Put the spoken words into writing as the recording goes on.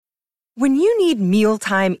When you need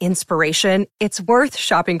mealtime inspiration, it's worth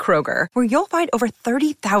shopping Kroger, where you'll find over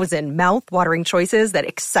 30,000 mouth-watering choices that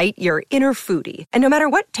excite your inner foodie. And no matter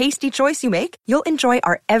what tasty choice you make, you'll enjoy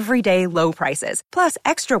our everyday low prices, plus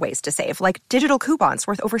extra ways to save, like digital coupons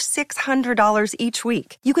worth over $600 each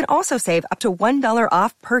week. You can also save up to $1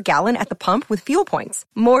 off per gallon at the pump with fuel points.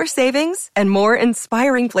 More savings and more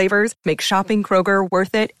inspiring flavors make shopping Kroger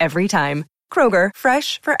worth it every time. Kroger,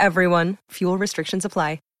 fresh for everyone. Fuel restrictions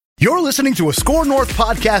apply. You're listening to a Score North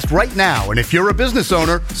podcast right now, and if you're a business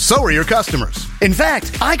owner, so are your customers. In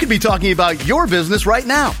fact, I could be talking about your business right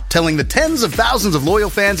now, telling the tens of thousands of loyal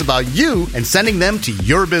fans about you and sending them to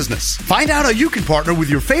your business. Find out how you can partner with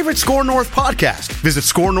your favorite Score North podcast. Visit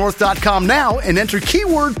scorenorth.com now and enter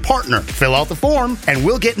keyword partner. Fill out the form, and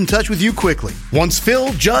we'll get in touch with you quickly. Once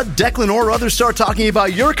Phil, Judd, Declan, or others start talking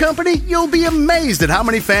about your company, you'll be amazed at how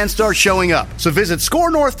many fans start showing up. So visit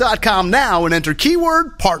scorenorth.com now and enter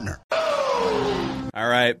keyword partner. All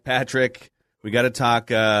right, Patrick, we got to talk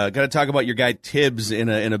about your guy Tibbs in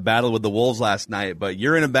a battle with the Wolves last night, but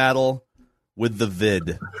you're in a battle with the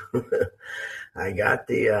vid. I got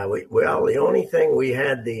the the only thing we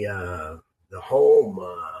had the home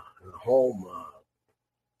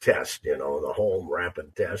test, the home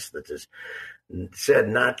rapid test that is said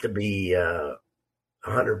not to be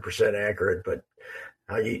 100% accurate, but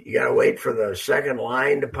you got to wait for the second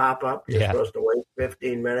line to pop up. You're supposed to wait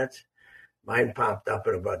 15 minutes. Mine popped up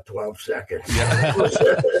in about 12 seconds. That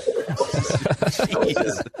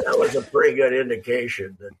was a pretty good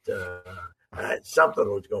indication that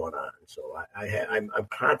something was going on. So I'm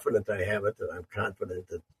confident I have it, and I'm confident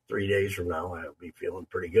that 3 days from now I'll be feeling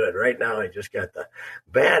pretty good. Right now, I just got the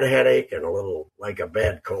bad headache and a little like a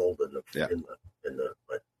bad cold but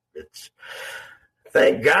it's.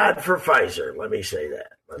 Thank God for Pfizer. Let me say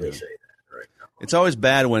that. Let me say that right now. It's always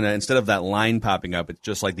bad when instead of that line popping up, it's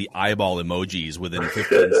just like the eyeball emojis within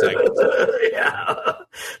 15 seconds.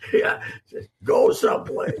 Yeah. Just go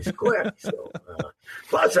someplace quick. So,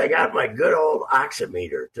 plus, I got my good old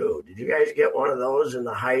oximeter, too. Did you guys get one of those in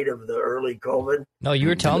the height of the early COVID? No, you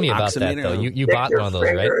were telling me about that, though. You bought one of those,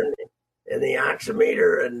 right? And the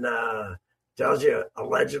oximeter and tells you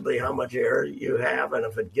allegedly how much air you have, and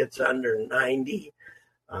if it gets under 90,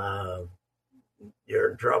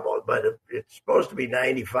 you're in trouble. But it's supposed to be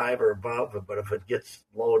 95 or above, but if it gets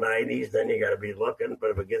low 90s, then you got to be looking.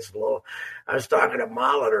 But if it gets low, I was talking to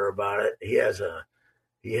Molitor about it. He has a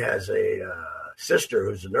sister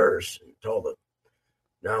who's a nurse, and told him,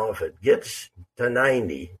 now if it gets to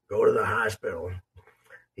 90, go to the hospital.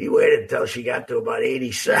 He waited until she got to about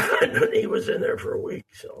 87, and he was in there for a week.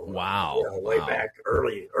 So wow, way back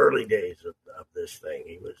early days of this thing,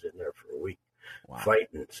 he was in there for a week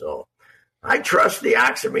fighting. So I trust the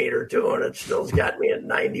oximeter too, and it still's got me at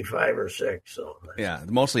 95 or 6. So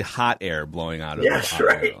mostly hot air blowing out of. Yes,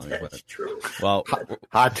 right. That's true. Well,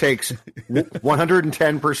 hot takes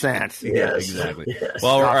 110%. Yes, exactly. Yes.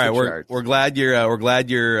 Well, all right, we're glad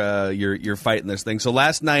you're fighting this thing. So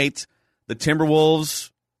last night, the Timberwolves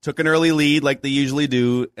took an early lead like they usually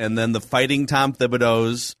do, and then the Fighting Tom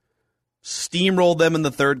Thibodeaus steamrolled them in the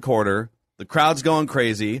third quarter. The crowd's going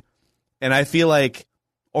crazy, and I feel like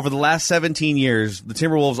over the last 17 years, the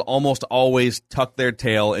Timberwolves almost always tuck their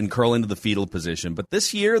tail and curl into the fetal position, but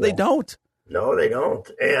this year they don't. No, they don't.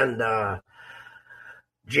 And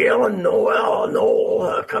Jalen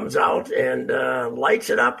Noel comes out and lights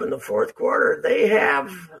it up in the fourth quarter. They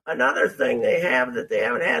have another thing they have that they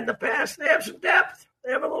haven't had in the past. They have some depth.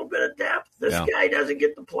 They have a little bit of depth. This guy doesn't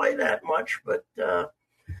get to play that much, but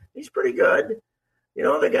he's pretty good.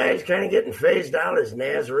 The guy's kind of getting phased out as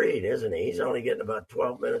Naz Reid, isn't he? He's only getting about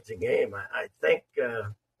 12 minutes a game. I think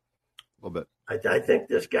a little bit. I think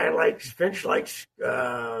this guy Finch likes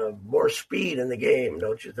more speed in the game,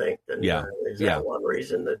 don't you think? And, is that one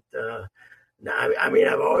reason that?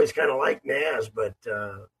 I've always kind of liked Naz, but.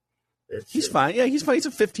 He's fine. Yeah, he's fine. He's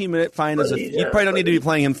a 15-minute fine. You probably don't need to be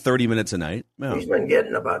playing him 30 minutes a night. No. He's been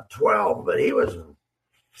getting about 12, but he was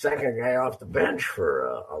second guy off the bench for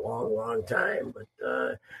a long, long time. But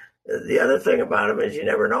the other thing about him is you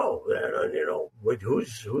never know,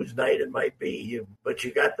 whose night it might be. But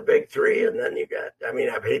you got the big three, and then you got. I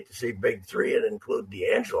hate to see big three and include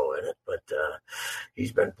D'Angelo in it, but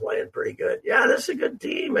he's been playing pretty good. Yeah, this is a good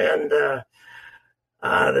team, and.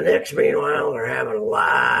 The Knicks, meanwhile, are having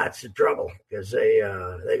lots of trouble because they've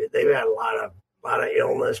had a lot of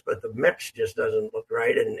illness, but the mix just doesn't look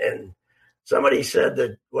right. And somebody said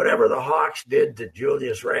that whatever the Hawks did to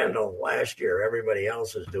Julius Randle last year, everybody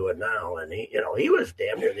else is doing now. And he was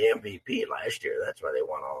damn near the MVP last year. That's why they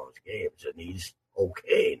won all those games. And he's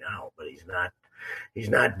okay now, but he's not he's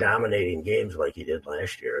not dominating games like he did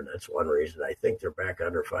last year, and that's one reason I think they're back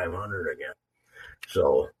under 500 again.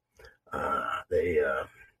 So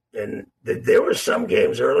there was some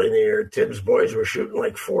games early in the year, Tibbs' boys were shooting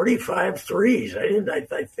like 45 threes.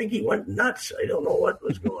 I think he went nuts. I don't know what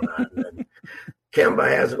was going on. And Kemba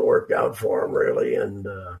hasn't worked out for him really, and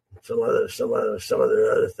some of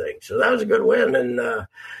the other things. So that was a good win, and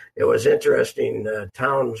it was interesting.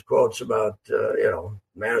 Towns quotes about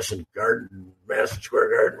Madison Square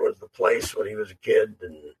Garden was the place when he was a kid,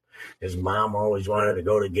 and his mom always wanted to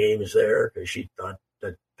go to games there because she thought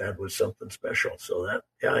that was something special. So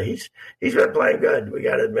he's been playing good. We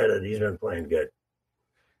got to admit it. He's been playing good.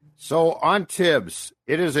 So on Tibbs,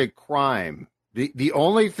 it is a crime. The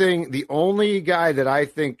only guy that I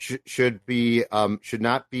think should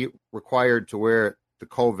not be required to wear the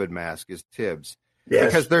COVID mask is Tibbs. Yes.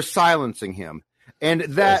 Because they're silencing him. And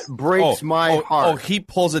that breaks my heart. Oh, he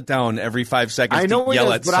pulls it down every 5 seconds. I know to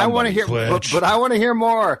yell at but somebody. I want to hear but I want to hear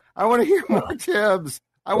more. I want to hear more Tibbs.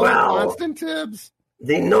 I want constant Tibbs.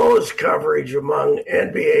 The nose coverage among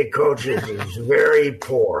NBA coaches is very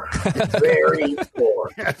poor. Very poor.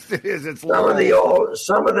 Yes, it is. It's some of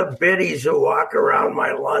the biddies who walk around my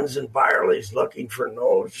Lunds and Byerly's looking for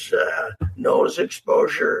nose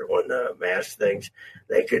exposure when the mask things.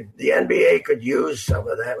 The NBA could use some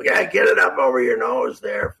of that. We gotta get it up over your nose,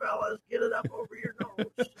 there, fellas. Get it up over your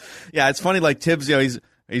nose. Yeah, it's funny. Like Tibbs,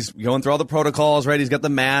 He's going through all the protocols, right? He's got the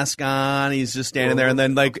mask on. He's just standing there, and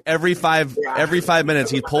then like every five minutes,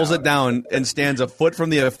 he pulls it down and stands a foot from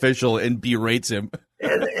the official and berates him.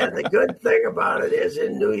 And the good thing about it is,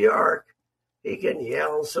 in New York, he can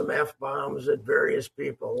yell some F-bombs at various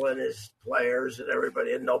people and his players and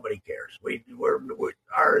everybody, and nobody cares. We're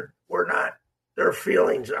not. Their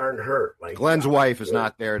feelings aren't hurt. Like Glenn's wife is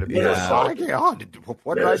not there to be.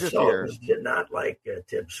 What did I just hear? Did not like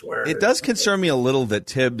Tibbs swearing. It does concern me a little that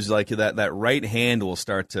Tibbs, like that right hand, will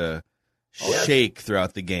start to shake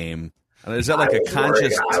throughout the game. Is that like a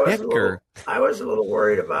conscious tick? I was a little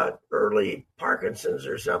worried about early Parkinson's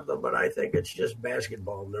or something, but I think it's just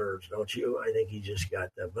basketball nerves, don't you? I think he just got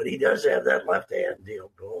that. But he does have that left hand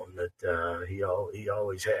deal going that he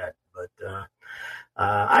always had. But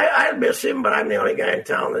I miss him, but I'm the only guy in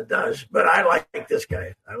town that does. But I like this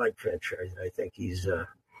guy. I like Finch. I think he's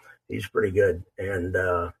pretty good. And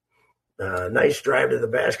nice drive to the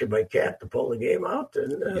basket by Cat to pull the game out,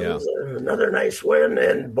 and it was another nice win.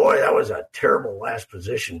 And boy, that was a terrible last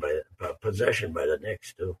possession by the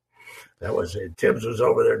Knicks too. That was it. Tibbs was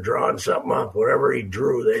over there drawing something up. Whatever he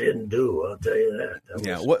drew, they didn't do. I'll tell you that.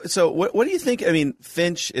 What do you think? I mean,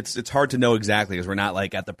 Finch. It's hard to know exactly because we're not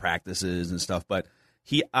like at the practices and stuff. But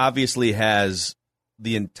he obviously has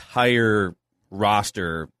the entire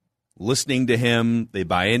roster listening to him. They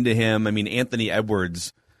buy into him. I mean, Anthony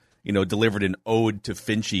Edwards, delivered an ode to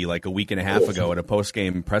Finchy like a week and a half ago at a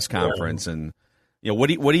post-game press conference. And what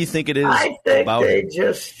do you think it is? I think about they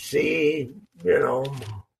just see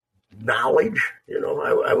knowledge.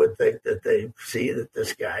 I would think that they see that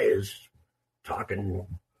this guy is talking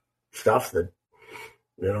stuff that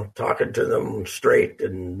talking to them straight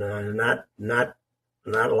and not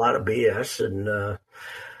a lot of BS. And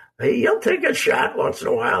he'll take a shot once in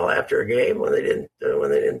a while after a game when they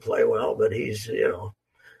didn't play well. But he's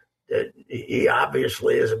he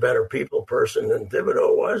obviously is a better people person than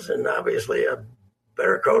Thibodeau was, and obviously a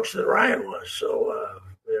better coach than Ryan was. So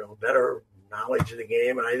better knowledge of the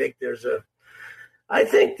game. And I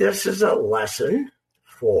think this is a lesson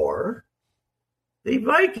for the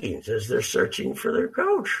Vikings as they're searching for their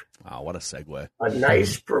coach. Wow, what a segue. A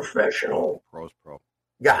nice professional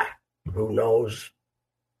guy who knows,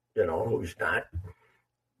 who's not,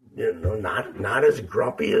 not as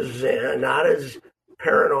grumpy as not as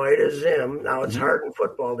paranoid as him. Now it's hard in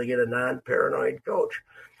football to get a non-paranoid coach,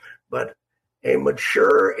 but a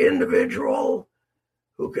mature individual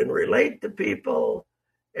who can relate to people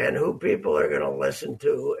and who people are going to listen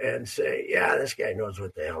to and say, yeah, this guy knows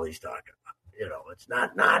what the hell he's talking about. It's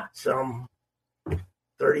not some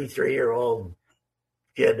 33-year-old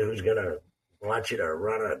kid who's going to want you to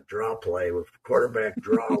run a draw play with quarterback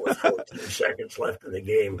draw with 14 seconds left in the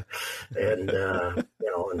game and,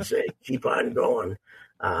 and say, keep on going.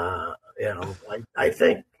 I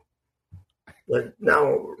think that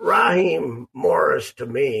now Raheem Morris to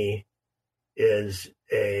me is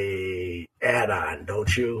a add-on,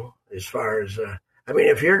 don't you? As far as,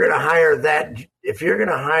 if you're going to hire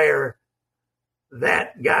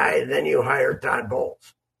that guy, then you hire Todd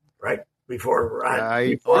Bowles, right?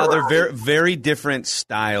 They're very, very different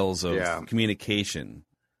styles of communication.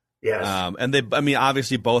 Yes. And they,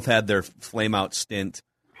 obviously both had their flame out stint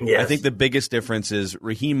Yes. I think the biggest difference is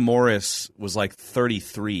Raheem Morris was like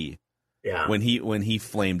 33 when he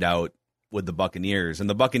flamed out with the Buccaneers, and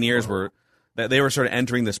the Buccaneers were sort of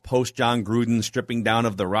entering this post John Gruden stripping down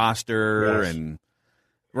of the roster, and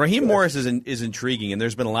Raheem Morris is intriguing, and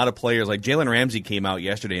there's been a lot of players like Jalen Ramsey came out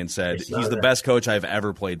yesterday and said he's the best coach I've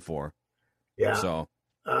ever played for. Yeah, so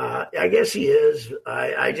I guess he is.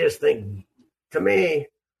 I just think, to me,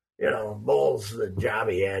 Bowles, the job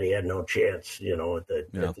he had no chance. At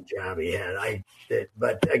the job he had.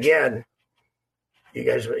 But again, you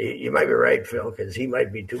guys, you might be right, Phil, because he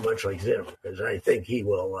might be too much like Zim. Because I think he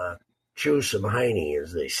will chew some hiney,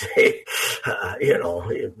 as they say.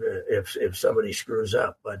 If somebody screws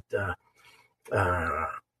up, but they're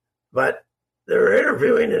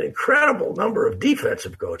interviewing an incredible number of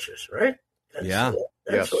defensive coaches, right?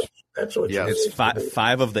 That's what it's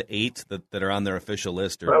five of the 8 that are on their official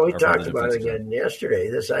list. We talked about it again yesterday.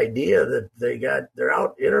 This idea that they're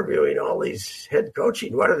out interviewing all these head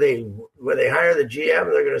coaching. What are they? When they hire the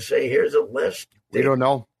GM, they're going to say, "Here's a list." We don't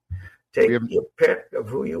know. Take your pick of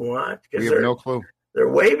who you want. We have no clue. They're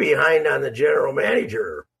way behind on the general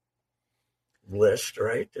manager list,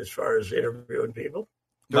 right? As far as interviewing people.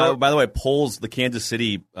 By the way, Poles, the Kansas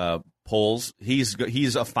City Poles, he's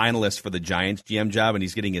a finalist for the Giants GM job, and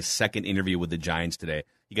he's getting his second interview with the Giants today.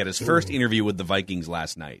 He got his first interview with the Vikings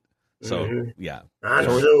last night. So,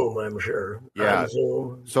 on Zoom, I'm sure. Yeah. On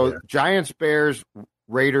Zoom. So, Giants, Bears,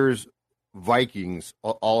 Raiders, Vikings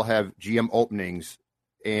all have GM openings,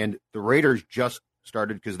 and the Raiders just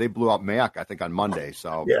started because they blew out Mayock, I think, on Monday.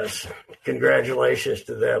 So yes, congratulations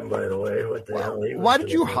to them. By the way, what the hell? Why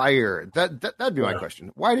did you hire? That'd be my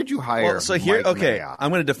question. Why did you hire? Well, so here, Mike Mayock?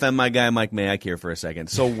 I'm going to defend my guy Mike Mayock here for a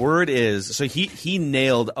second. So word is, he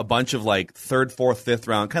nailed a bunch of like 3rd, 4th, 5th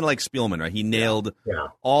round, kind of like Spielman, right? He nailed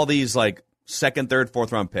all these like 2nd, 3rd,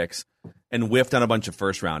 4th round picks and whiffed on a bunch of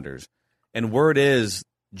first rounders. And word is,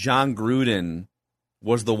 John Gruden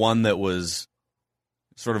was the one that was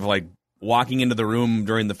sort of like walking into the room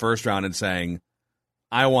during the first round and saying,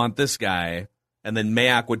 I want this guy. And then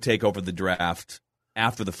Mayock would take over the draft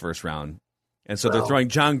after the first round. And so they're throwing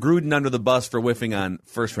John Gruden under the bus for whiffing on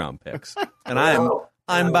first round picks. And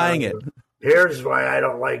I'm buying it. Here's why I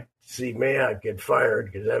don't like to see Mayock get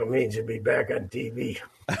fired, because that means he'll be back on TV.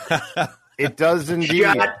 It does indeed.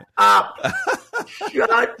 Shut up.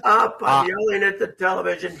 Shut up. I'm yelling at the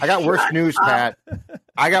television. I got worse news, Pat.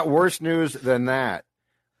 I got worse news than that.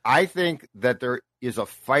 I think that there is a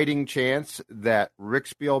fighting chance that Rick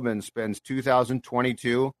Spielman spends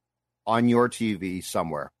 2022 on your TV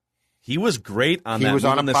somewhere. He was great on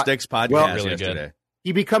the Sticks podcast yesterday. Good.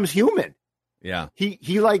 He becomes human. Yeah. He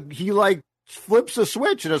flips a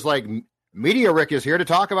switch and is like, Media Rick is here to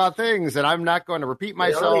talk about things, and I'm not going to repeat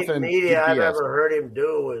myself. The only media I've ever heard him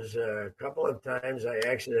do was a couple of times I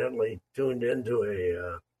accidentally tuned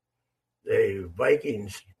into a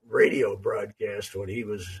Vikings radio broadcast when he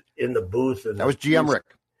was in the booth. And that was GM Rick.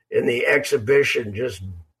 In the exhibition, just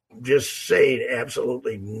saying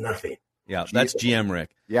absolutely nothing. Yeah, that's GM Rick.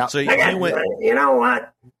 Yeah. So you know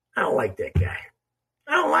what? I don't like that guy.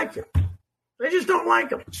 I don't like him. I just don't like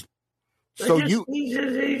him. I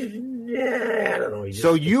don't know.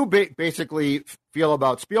 So you basically feel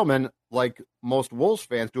about Spielman like most Wolves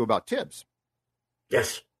fans do about Tibbs.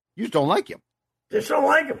 Yes. You just don't like him. Just don't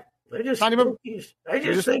like him. I just think he's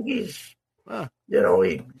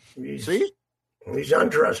he's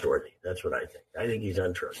untrustworthy. That's what I think. I think he's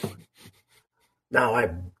untrustworthy. Now,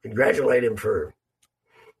 I congratulate him for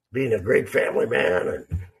being a great family man and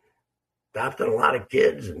adopting a lot of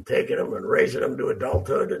kids and taking them and raising them to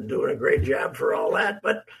adulthood and doing a great job for all that.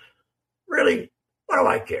 But really, what do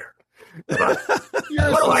I care? You're as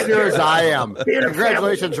sincere as I am.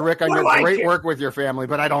 Congratulations, Rick, on your great work with your family,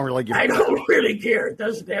 but I don't really give a damn. I don't really care. It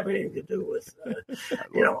doesn't have anything to do with,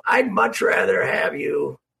 I'd much rather have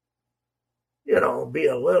you, be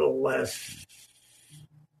a little less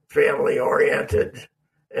family-oriented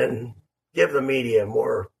and give the media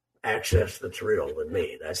more access that's real than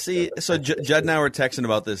me. So Judd and I were texting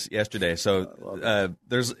about this yesterday. So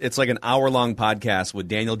it's like an hour-long podcast with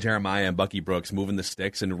Daniel Jeremiah and Bucky Brooks moving the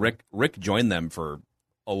sticks, and Rick joined them for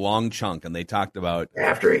a long chunk, and they talked about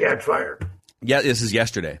after he got fired. Yeah, this is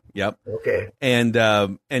yesterday. Yep. Okay.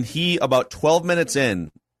 And he, about 12 minutes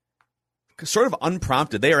in, sort of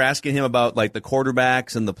unprompted, they were asking him about like the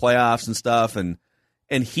quarterbacks and the playoffs and stuff, and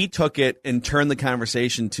he took it and turned the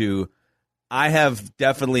conversation to, I have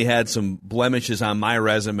definitely had some blemishes on my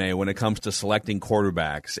resume when it comes to selecting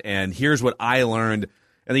quarterbacks, and here's what I learned.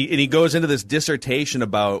 And he goes into this dissertation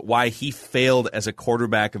about why he failed as a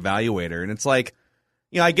quarterback evaluator, and it's like,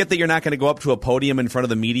 I get that you're not going to go up to a podium in front of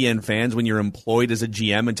the media and fans when you're employed as a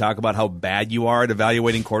GM and talk about how bad you are at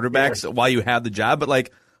evaluating quarterbacks while you have the job, but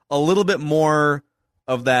like a little bit more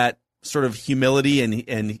of that sort of humility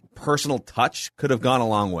and personal touch could have gone a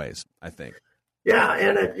long ways, I think. Yeah,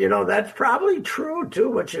 and that's probably true too,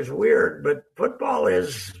 which is weird. But football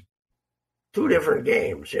is two different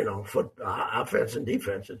games. Offense and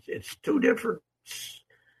defense. It's two different.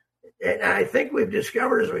 And I think we've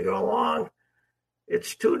discovered as we go along,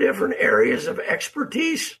 it's two different areas of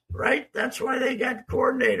expertise, right? That's why they got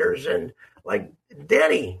coordinators. And like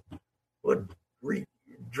Denny would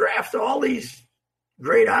draft all these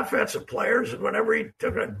great offensive players, and whenever he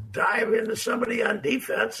took a dive into somebody on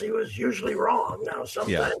defense, he was usually wrong. Now,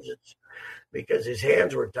 sometimes it's because his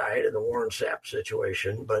hands were tied in the Warren Sapp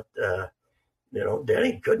situation, but,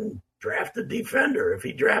 Denny couldn't draft a defender. If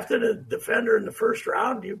he drafted a defender in the first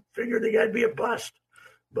round, you figured the guy'd be a bust.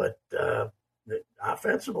 But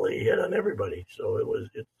offensively, he hit on everybody, so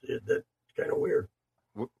that's kind of weird.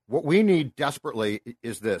 What we need desperately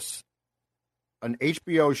is this: an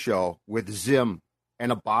HBO show with Zim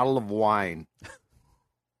and a bottle of wine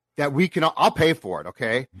that we can. I'll pay for it,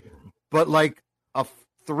 okay? But like a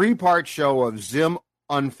 3-part show of Zim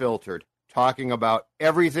unfiltered, talking about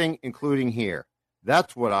everything, including here.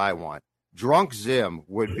 That's what I want. Drunk Zim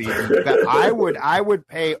would be. I would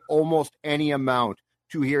pay almost any amount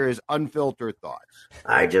to hear his unfiltered thoughts.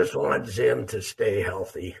 I just want Zim to stay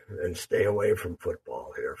healthy and stay away from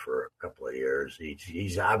football here for a couple of years.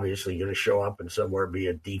 He's obviously going to show up and somewhere be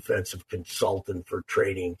a defensive consultant for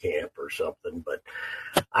training camp or something. But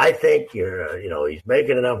I think he's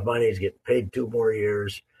making enough money. He's getting paid 2 more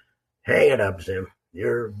years. Hang it up, Zim.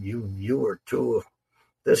 You were too.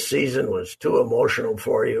 This season was too emotional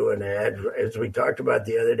for you, and as we talked about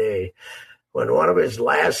the other day, when one of his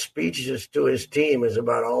last speeches to his team is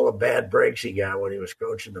about all the bad breaks he got when he was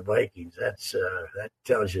coaching the Vikings, that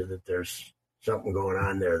tells you that there's something going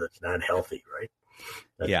on there that's not healthy, right?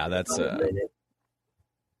 That's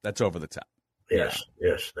over the top. Yes,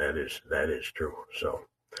 that is true. So,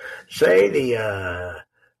 say the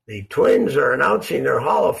Twins are announcing their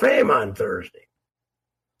Hall of Fame on Thursday.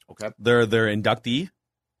 Okay, they're inductee.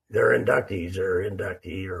 They're inductees or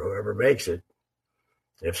inductee or whoever makes it.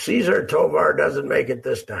 If Cesar Tovar doesn't make it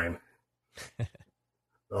this time,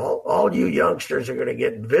 all you youngsters are going to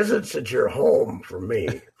get visits at your home from me.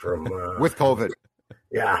 With COVID.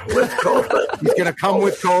 Yeah, with COVID. He's going to come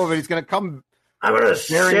with COVID. He's going to come. I'm going to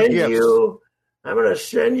send you. I'm going to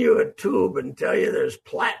send you a tube and tell you there's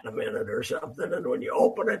platinum in it or something. And when you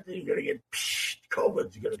open it, you're going to get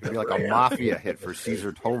COVID's going to be like a mafia hit for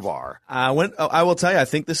Cesar Tovar. I will tell you, I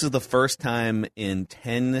think this is the first time in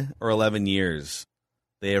 10 or 11 years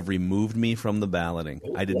they have removed me from the balloting.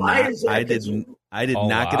 I did not get a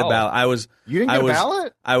ballot. You didn't get a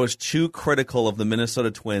ballot? I was too critical of the Minnesota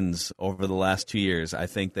Twins over the last 2 years. I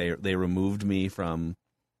think they removed me from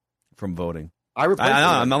voting.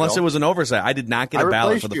 Unless it was an oversight. I did not get a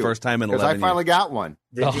ballot for the first time in 11 years. Because I finally got one.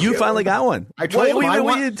 You finally got one? I told him.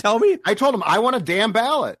 You didn't tell me? I told him I want a damn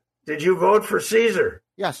ballot. Did you vote for Caesar?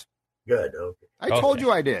 Yes. Good. Okay. I told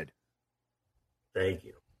you I did. Thank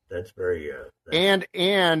you. That's very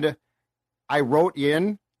and I wrote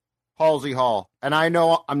in Halsey Hall, and I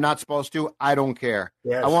know I'm not supposed to. I don't care.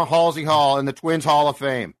 Yes. I want Halsey Hall in the Twins Hall of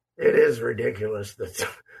Fame. It is ridiculous that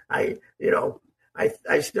I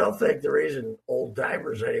still think the reason old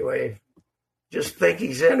timers anyway just think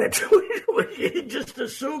he's in it. He just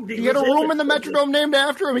assumed he had a room in the Metrodome named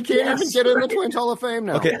after him. He can't even get in the Twins Hall of Fame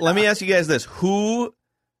now. Okay, let me ask you guys this: who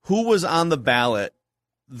was on the ballot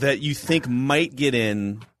that you think might get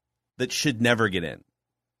in that should never get in?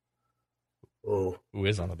 Who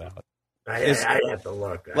is on the ballot? I'd have to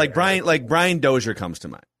look. Brian Dozier comes to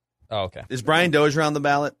mind. Oh, okay. Is Brian Dozier on the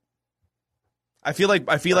ballot? I feel like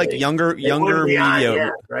younger media,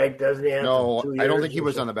 yet, right? Doesn't he have I don't think he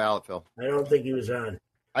was on the ballot, Phil. I don't think he was on.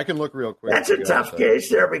 I can look real quick. That's a tough case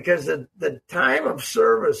there because the time of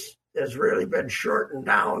service has really been shortened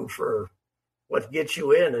down for what gets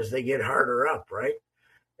you in as they get harder up, right?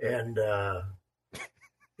 And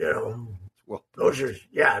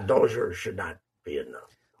Dozier should not be in them.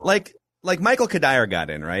 Like Michael Kadire got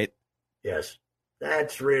in, right? Yes,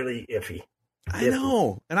 that's really iffy. I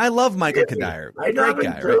know, and I love Michael Kadire. I love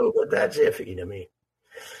him too, but that's iffy to me.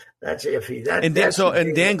 That's iffy.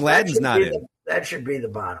 Dan Gladden's not in. That should be the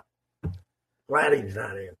bottom. Gladden's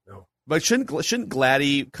not in. No. But shouldn't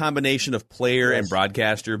Gladdy, combination of player and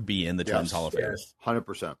broadcaster, be in the Twins Hall of Fame? Yes,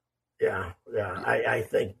 100%. Yeah. I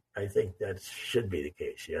think that should be the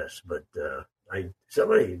case. Yes, but I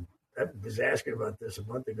was asking about this a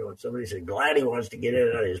month ago, and somebody said Gladdy wants to get in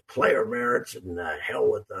on his player merits and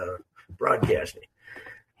hell with broadcasting.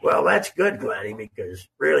 Well, that's good, Gladdy, because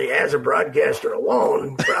really, as a broadcaster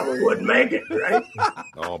alone, probably wouldn't make it, right?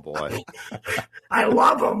 Oh, boy. I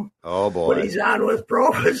love him. Oh, boy. When he's on with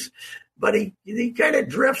Probus, but he kind of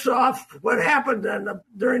drifts off what happened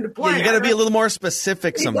during the play. Yeah, you got to be a little more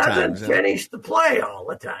specific sometimes. He doesn't finish the play all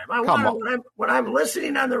the time. When I'm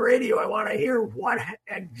listening on the radio, I want to hear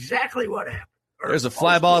exactly what happened. There's a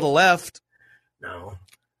fly ball to the left. No.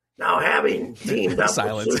 Now, having teamed up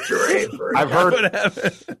with Suchere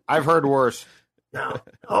I've heard worse. No.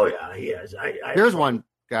 Oh, yeah, he has. Here's one,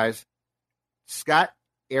 guys. Scott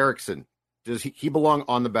Erickson. Does he belong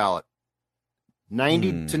on the ballot?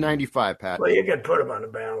 90 to 95, Pat. Well, you could put him on the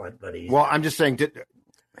ballot, but he's... Well, I'm just saying...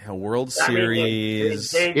 A World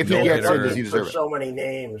Series. If he gets in, does he deserve it? So many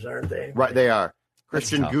names, aren't they? Right, they are.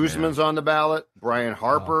 Christian Guzman's on the ballot. Brian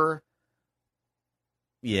Harper.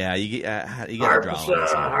 Yeah, you got to draw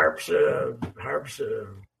Harp's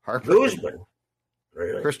Guzman.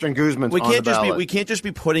 Really? Christian Guzman's on the ballot. We can't just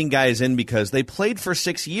be putting guys in because they played for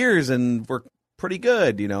 6 years and were pretty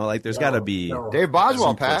good. There's got to be Dave Boswell,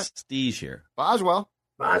 some Pat. prestige here. Boswell,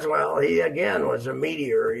 he again was a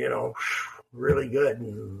meteor. Really good.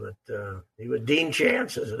 But he was Dean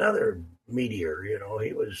Chance is another meteor. He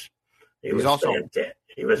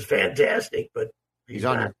was fantastic, but he's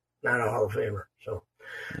not a Hall of Famer. So.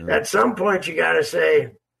 At some point, you got to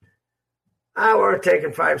say, we're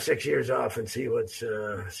taking 5-6 years off and see what's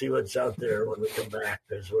out there when we come back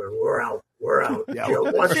because we're out. We're out. Yeah,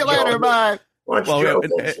 see you later. Bye. Once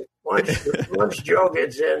Joe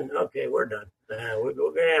gets in, okay, we're done. We're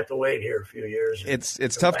going to have to wait here a few years.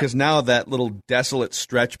 It's tough because now that little desolate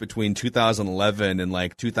stretch between 2011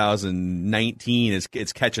 and 2019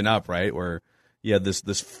 it's catching up, right? Where you had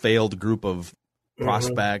this failed group of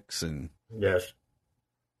prospects and yes.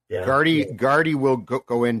 Yeah. Gardy will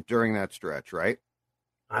go in during that stretch, right?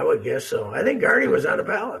 I would guess so. I think Gardy was on the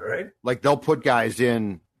ballot, right? They'll put guys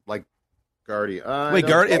in like Gardy. Wait,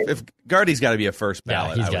 if Gardy's got to be a first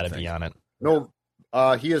ballot. Yeah, he's got to be on it. No,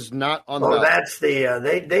 he is not on the ballot. That's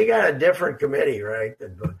the they got a different committee, right?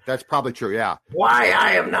 That's probably true. Yeah. Why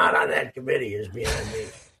I am not on that committee is beyond me.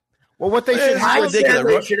 Well, what they should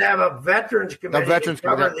they should have a veterans committee to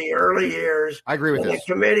cover the early years. I agree with this.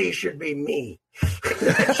 The committee should be me.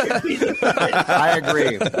 I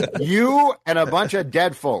agree. You and a bunch of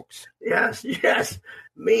dead folks. Yes,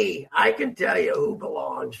 me. I can tell you who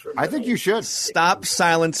belongs for me. I think you should. Stop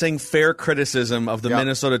silencing fair criticism of the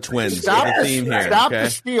Minnesota Twins. Stop Stop the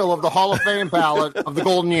steal of the Hall of Fame ballot of the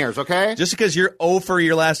Golden Years, okay? Just because you're 0 for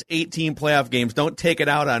your last 18 playoff games, don't take it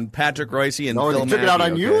out on Patrick Royce and Phil Mackey. They took it out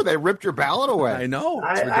on you. They ripped your ballot away. I know.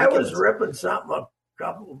 I was ripping something a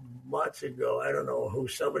couple months ago. I don't know who,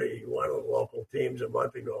 one of the local teams a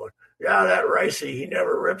month ago. Yeah, that Ricey, he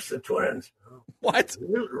never rips the Twins. What?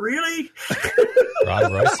 Really?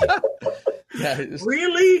 Rod Ricey.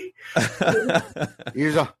 Really?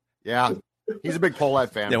 He's a big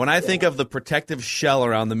Pohlad fan. Yeah, when I think of the protective shell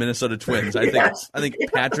around the Minnesota Twins, I think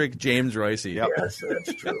Patrick James Royce. Yep. Yes,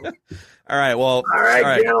 that's true. All right, well, all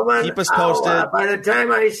right, gentlemen. Keep us posted. By the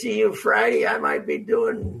time I see you Friday, I might be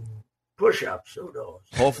doing push-ups. Who knows?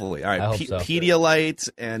 Hopefully. All right, Pedialyte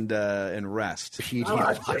and rest.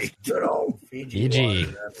 Pedialyte. Good old Fiji.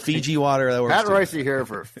 Fiji water. That works. Pat Royce here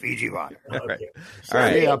for Fiji water. Okay. All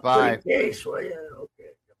right. See ya, bye. Okay.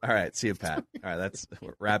 All right. See you, Pat. All right.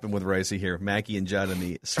 We're wrapping with Royce here. Mackie and Judd on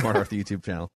the Smart North YouTube channel.